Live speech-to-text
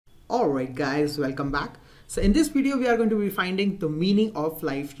Alright guys, welcome back. So in this video we are going to be finding the meaning of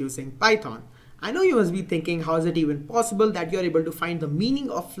life using Python. I know you must be thinking, how is it even possible that you are able to find the meaning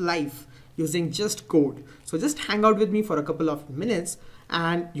of life using just code? So just hang out with me for a couple of minutes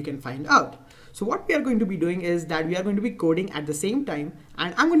and you can find out. So what we are going to be doing is that we are going to be coding at the same time,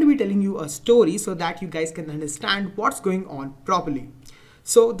 and I'm going to be telling you a story so that you guys can understand what's going on properly.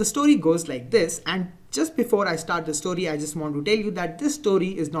 So the story goes like this, and just before I start the story, I just want to tell you that this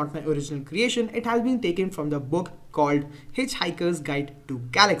story is not my original creation. It has been taken from the book called Hitchhiker's Guide to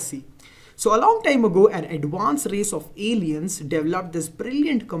Galaxy. So a long time ago, an advanced race of aliens developed this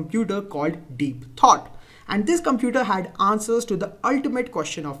brilliant computer called Deep Thought. And this computer had answers to the ultimate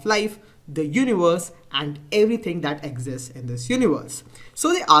question of life, the universe, and everything that exists in this universe.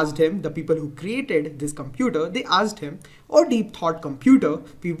 So they asked him, the people who created this computer, they asked him, "Oh Deep Thought computer,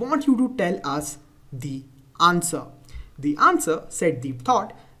 we want you to tell us the answer." The answer, said Deep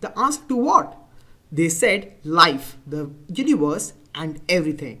Thought. The answer to what? They said life, the universe, and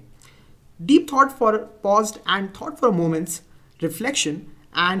everything. Deep Thought paused and thought for a moment's reflection,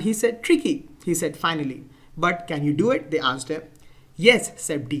 and he said, "Tricky," he said finally. "But can you do it?" they asked him. "Yes,"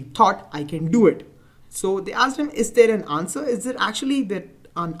 said Deep Thought, "I can do it." So they asked him, "Is there an answer? Is there actually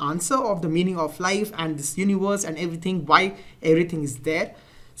an answer of the meaning of life and this universe and everything, why everything is there?"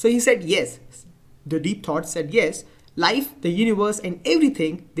 So he said, "Yes." The Deep Thought said, "Yes, life, the universe, and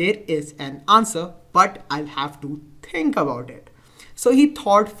everything, there is an answer, but I'll have to think about it." So he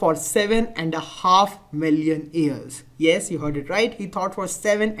thought for 7.5 million years. Yes, you heard it right. He thought for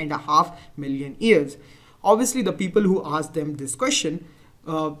 7.5 million years. Obviously, the people who asked them this question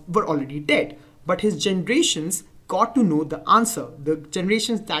were already dead, but his generations got to know the answer, the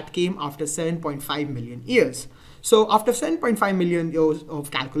generations that came after 7.5 million years. So after 7.5 million years of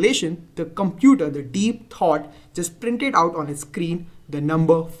calculation, the computer, the Deep Thought, just printed out on its screen the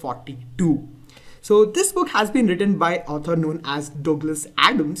number 42. So this book has been written by an author known as Douglas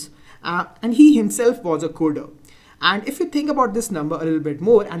Adams, and he himself was a coder. And if you think about this number a little bit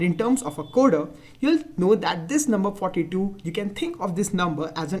more, and in terms of a coder, you'll know that this number 42, you can think of this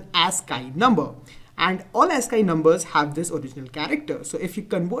number as an ASCII number. And all ASCII numbers have this original character. So if you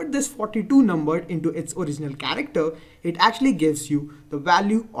convert this 42 number into its original character, it actually gives you the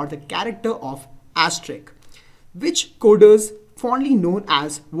value or the character of asterisk, which coders fondly known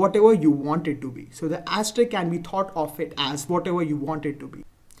as whatever you want it to be. So the asterisk can be thought of it as whatever you want it to be.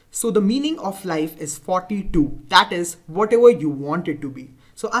 So the meaning of life is 42. That is whatever you want it to be.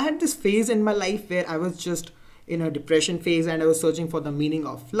 So I had this phase in my life where I was just in a depression phase and I was searching for the meaning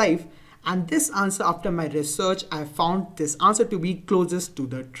of life. And this answer, after my research, I found this answer to be closest to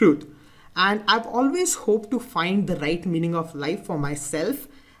the truth. And I've always hoped to find the right meaning of life for myself.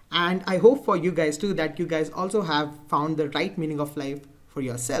 And I hope for you guys too, that you guys also have found the right meaning of life for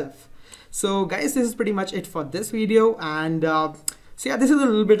yourself. So guys, this is pretty much it for this video. And so yeah, this is a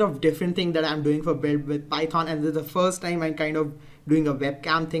little bit of different thing that I'm doing for Build with Python. And this is the first time I'm kind of doing a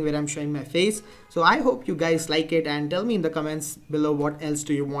webcam thing where I'm showing my face. So I hope you guys like it, and tell me in the comments below what else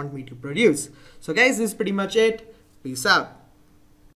do you want me to produce. So guys, this is pretty much it. Peace out.